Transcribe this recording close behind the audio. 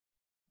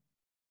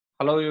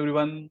Hello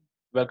everyone,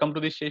 welcome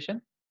to this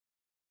session.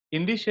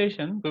 In this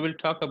session, we will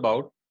talk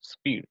about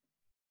speed.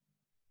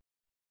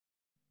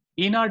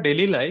 In our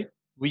daily life,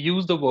 we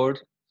use the word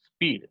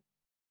speed.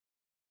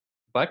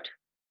 But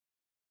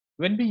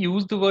when we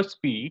use the word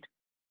speed,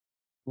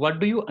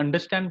 what do you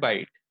understand by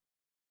it?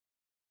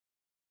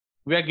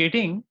 We are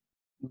getting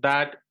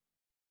that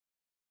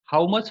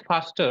how much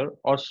faster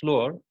or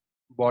slower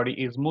body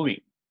is moving.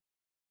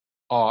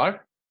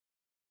 Or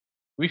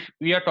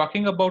we are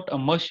talking about a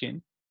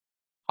machine,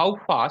 how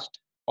fast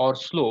or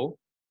slow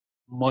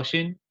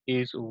machine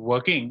is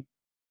working,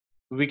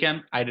 we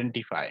can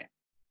identify.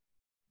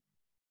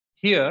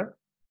 Here,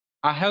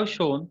 I have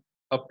shown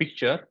a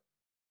picture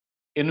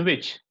in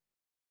which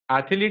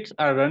athletes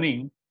are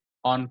running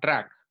on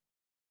track.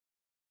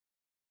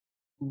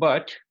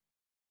 But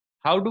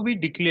how do we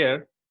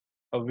declare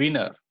a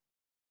winner?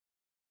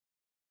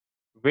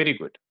 Very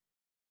good.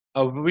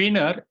 A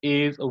winner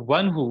is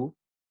one who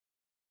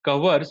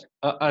covers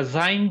a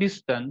assigned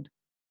distance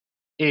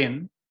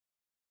in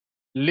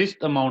least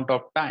amount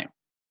of time.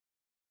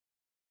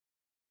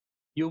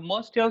 You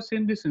must have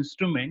seen this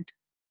instrument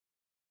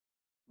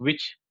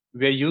which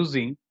we are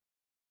using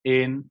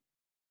in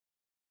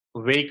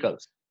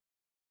vehicles,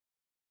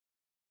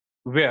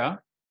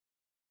 where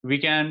we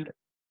can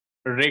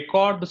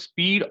record the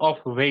speed of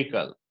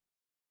vehicle,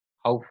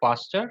 how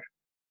faster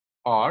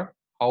or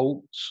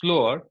how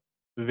slower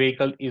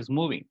vehicle is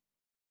moving.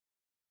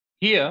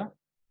 Here,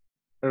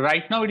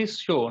 right now it is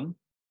shown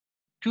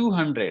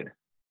 200.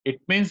 It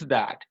means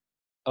that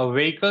a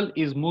vehicle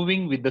is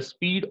moving with the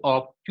speed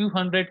of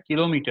 200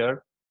 km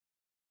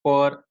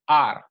per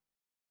hour.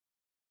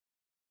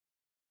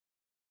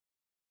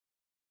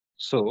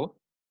 So,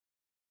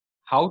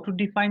 how to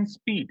define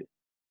speed?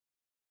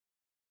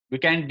 We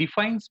can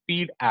define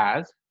speed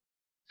as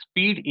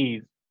speed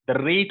is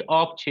the rate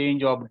of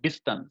change of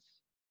distance,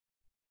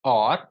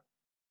 or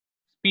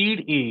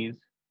speed is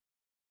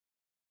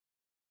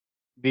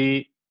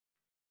the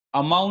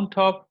amount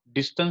of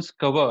distance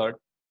covered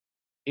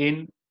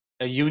in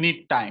a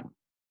unit time.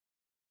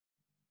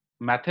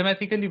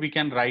 Mathematically, we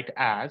can write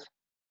as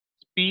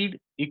speed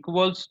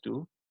equals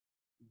to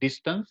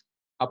distance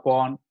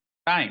upon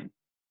time.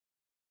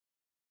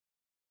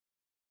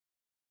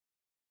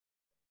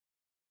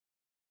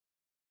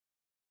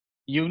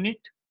 Unit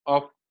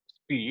of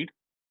speed.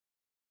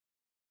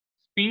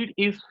 Speed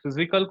is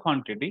physical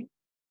quantity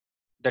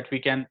that we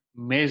can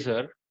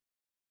measure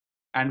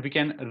and we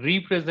can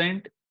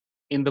represent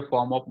in the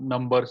form of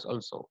numbers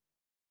also.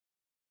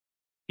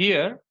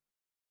 Here,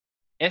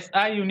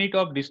 SI unit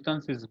of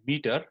distance is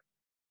meter,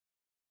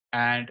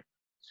 and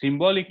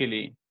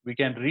symbolically we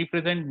can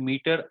represent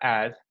meter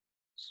as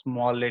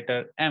small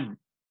letter m.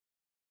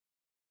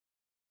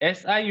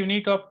 SI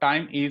unit of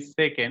time is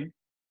second,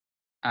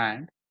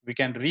 and we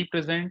can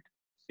represent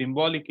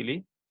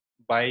symbolically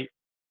by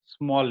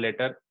small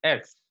letter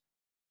s.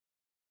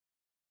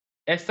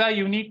 SI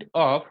unit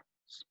of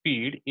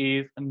speed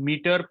is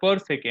meter per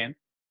second,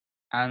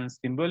 and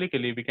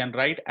symbolically we can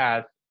write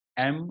as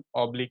m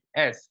oblique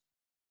s.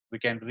 We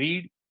can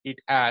read it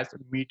as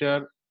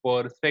meter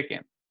per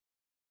second.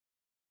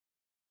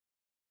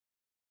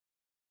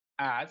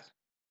 As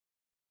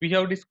we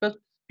have discussed,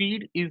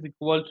 speed is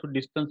equal to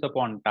distance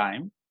upon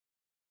time.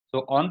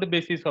 So on the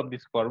basis of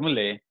this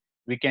formula,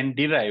 we can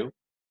derive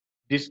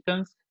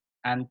distance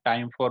and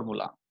time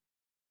formula.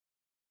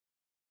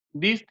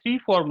 These three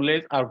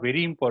formulas are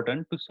very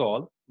important to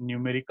solve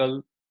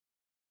numerical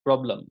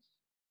problems.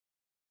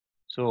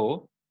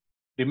 So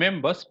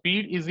remember,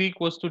 speed is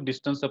equals to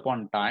distance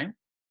upon time.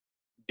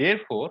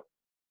 Therefore,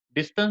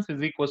 distance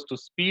is equals to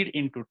speed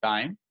into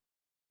time,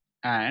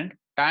 and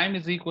time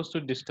is equals to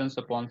distance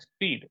upon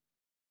speed.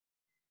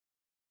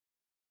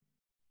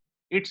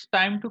 It's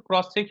time to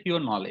cross-check your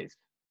knowledge.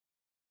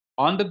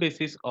 On the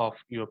basis of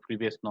your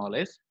previous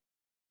knowledge,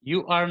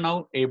 you are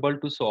now able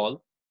to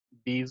solve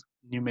these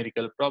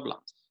numerical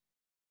problems.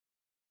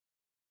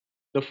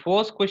 The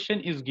first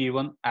question is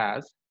given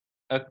as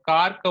a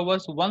car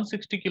covers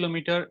 160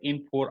 km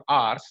in 4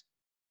 hours.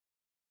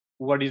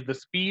 What is the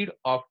speed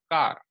of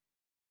car?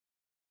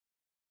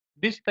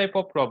 This type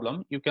of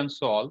problem you can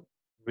solve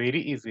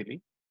very easily.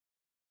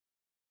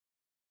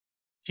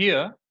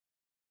 Here,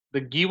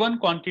 the given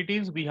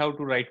quantities we have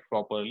to write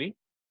properly.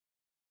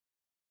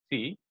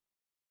 See,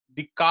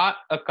 a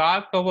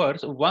car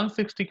covers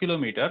 160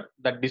 km.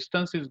 That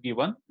distance is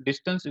given.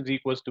 Distance is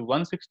equals to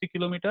 160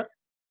 km,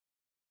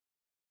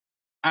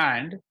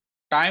 and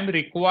time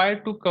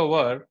required to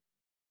cover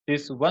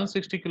this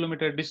 160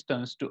 km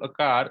distance to a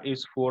car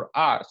is 4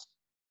 hours.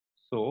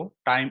 So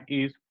time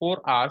is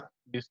 4 hours,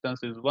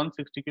 distance is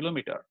 160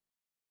 km.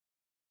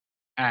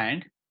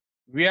 And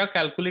we are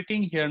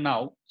calculating here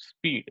now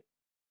speed.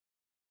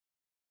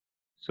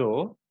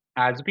 So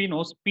as we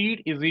know,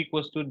 speed is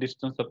equals to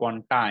distance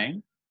upon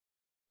time.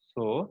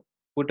 So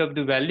put up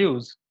the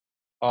values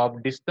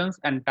of distance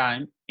and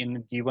time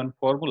in given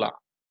formula.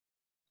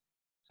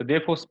 So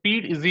therefore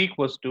speed is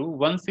equals to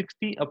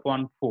 160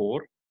 upon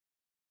 4.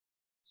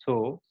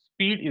 So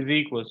speed is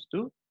equals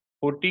to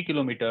 40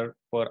 km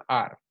per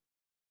hour.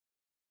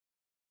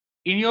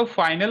 In your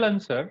final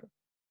answer,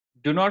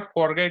 do not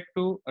forget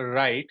to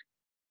write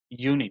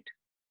unit.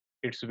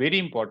 It's very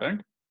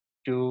important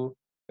to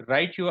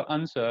write your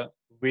answer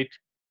with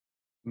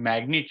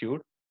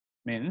magnitude,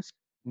 means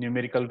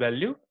numerical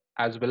value,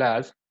 as well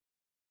as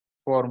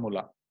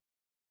formula,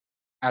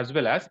 as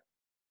well as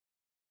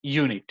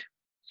unit.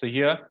 So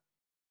here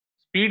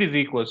speed is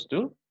equals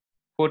to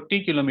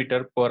 40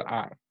 kilometer per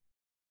hour.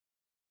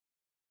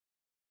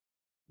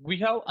 We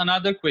have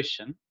another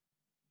question.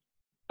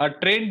 A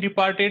train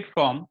departed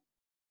from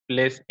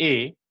place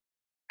A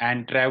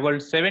and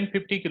traveled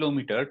 750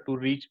 kilometer to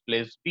reach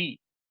place B.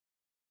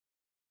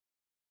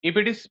 If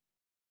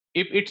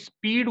its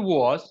speed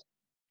was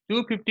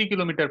 250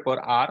 kilometer per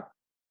hour,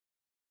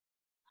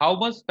 how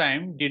much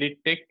time did it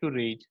take to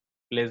reach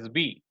place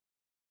B?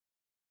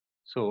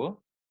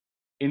 So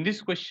in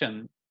this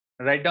question,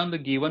 write down the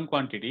given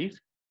quantities.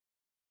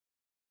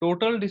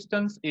 Total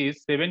distance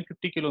is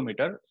 750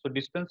 kilometer. So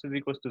distance is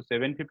equals to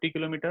 750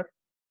 kilometer.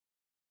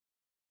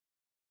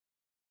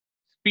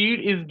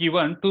 Speed is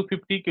given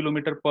 250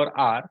 kilometer per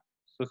hour.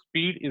 So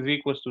speed is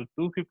equals to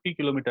 250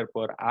 kilometer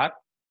per hour.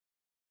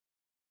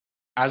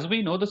 As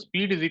we know, the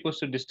speed is equals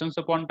to distance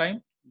upon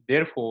time.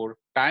 Therefore,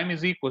 time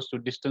is equals to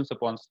distance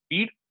upon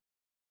speed.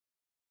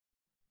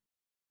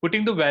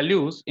 Putting the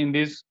values in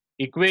this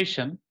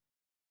equation,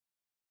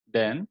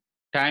 then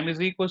time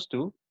is equals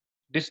to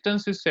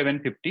distance is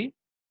 750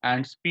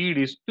 and speed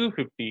is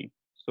 250.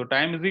 So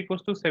time is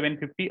equals to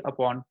 750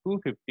 upon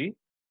 250.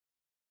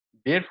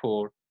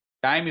 Therefore,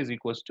 time is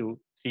equals to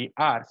 3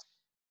 hours.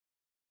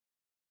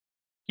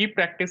 Keep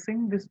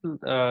practicing this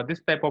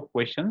type of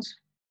questions.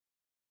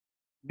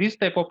 These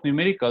type of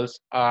numericals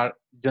are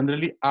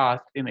generally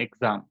asked in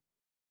exam.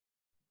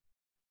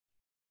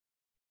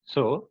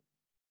 So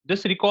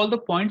just recall the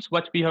points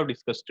what we have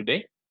discussed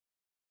today.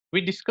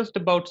 We discussed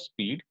about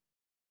speed.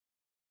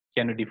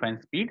 Can you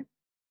define speed?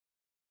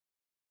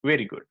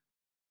 Very good.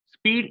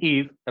 Speed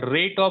is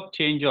rate of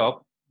change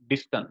of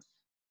distance.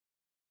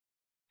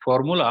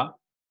 Formula: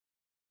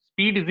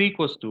 speed is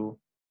equals to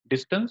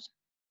distance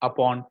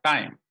upon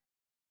time.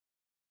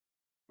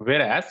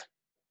 Whereas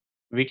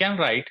we can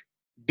write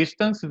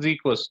distance is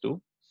equals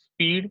to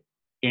speed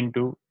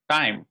into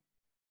time.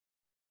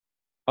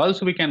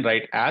 Also we can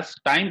write as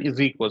time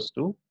is equals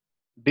to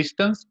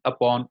distance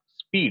upon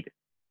speed.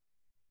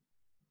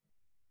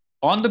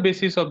 On the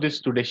basis of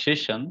this today's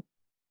session,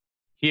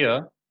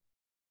 here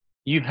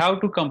you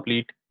have to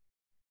complete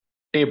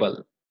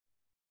table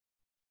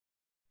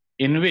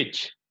in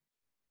which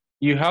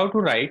you have to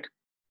write.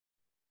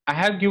 I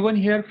have given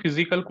here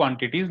physical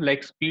quantities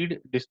like speed,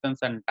 distance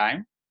and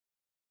time.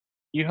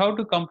 You have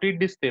to complete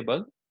this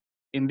table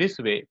in this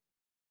way.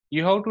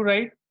 You have to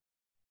write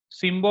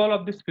symbol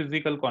of this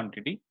physical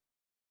quantity,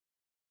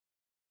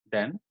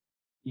 then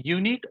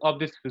unit of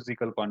this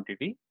physical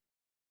quantity,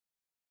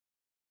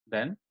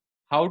 then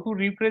how to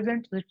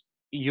represent the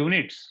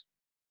units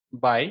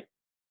by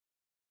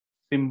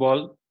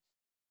symbol,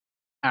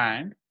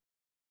 and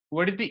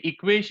what is the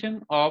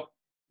equation of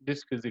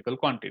this physical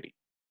quantity.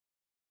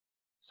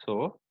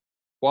 So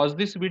pause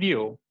this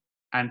video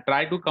and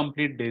try to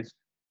complete this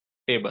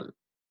table.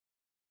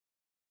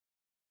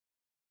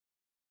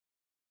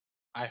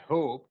 I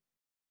hope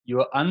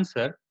your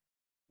answer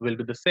will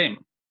be the same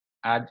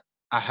as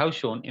I have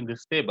shown in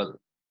this table.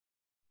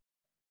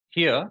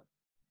 Here,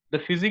 the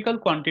physical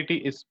quantity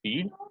is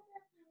speed.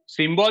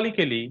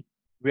 Symbolically,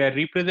 we are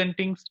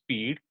representing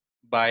speed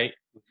by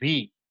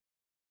V.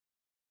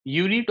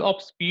 Unit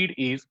of speed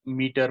is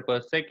meter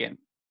per second.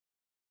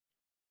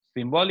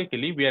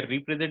 Symbolically, we are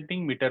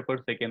representing meter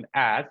per second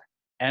as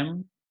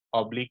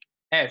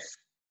m/s.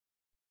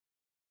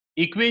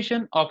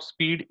 Equation of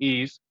speed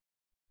is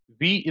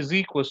V is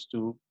equals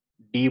to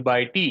d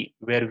by t,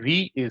 where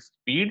V is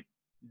speed,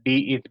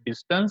 d is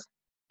distance,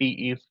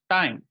 t is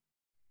time.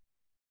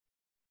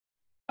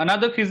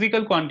 Another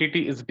physical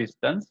quantity is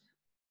distance.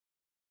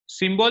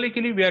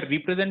 Symbolically, we are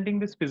representing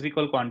this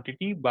physical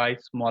quantity by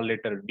small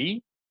letter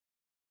d.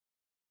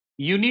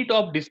 Unit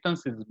of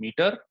distance is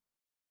meter.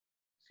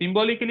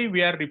 Symbolically,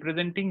 we are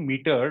representing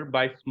meter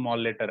by small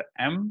letter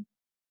m.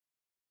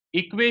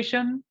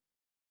 Equation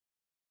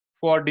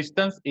for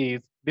distance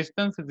is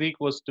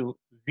equals to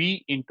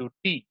v into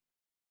t.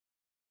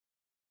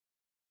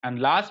 And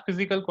last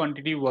physical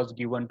quantity was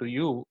given to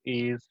you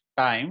is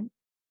time.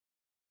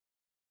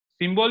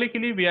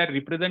 Symbolically, we are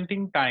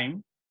representing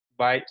time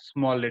by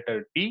small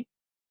letter t.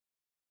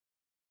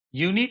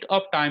 Unit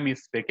of time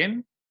is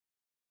second.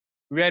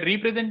 We are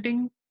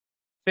representing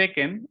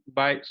second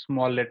by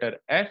small letter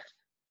s,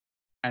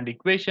 and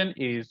equation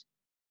is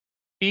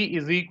t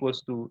is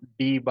equals to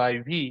d by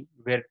v,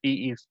 where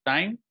t is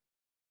time,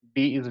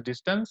 d is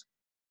distance,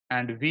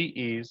 and v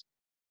is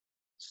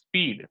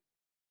speed.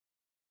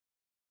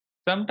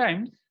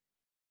 Sometimes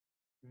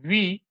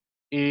v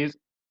is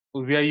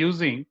we are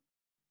using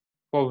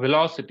for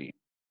velocity.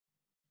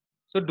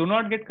 So do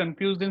not get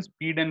confused in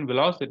speed and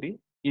velocity.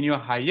 In your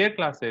higher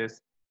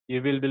classes,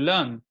 you will be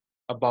learning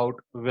about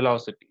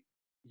velocity.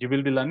 You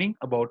will be learning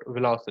about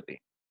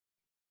velocity.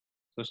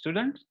 So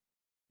students,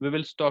 we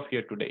will stop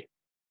here today.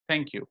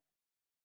 Thank you.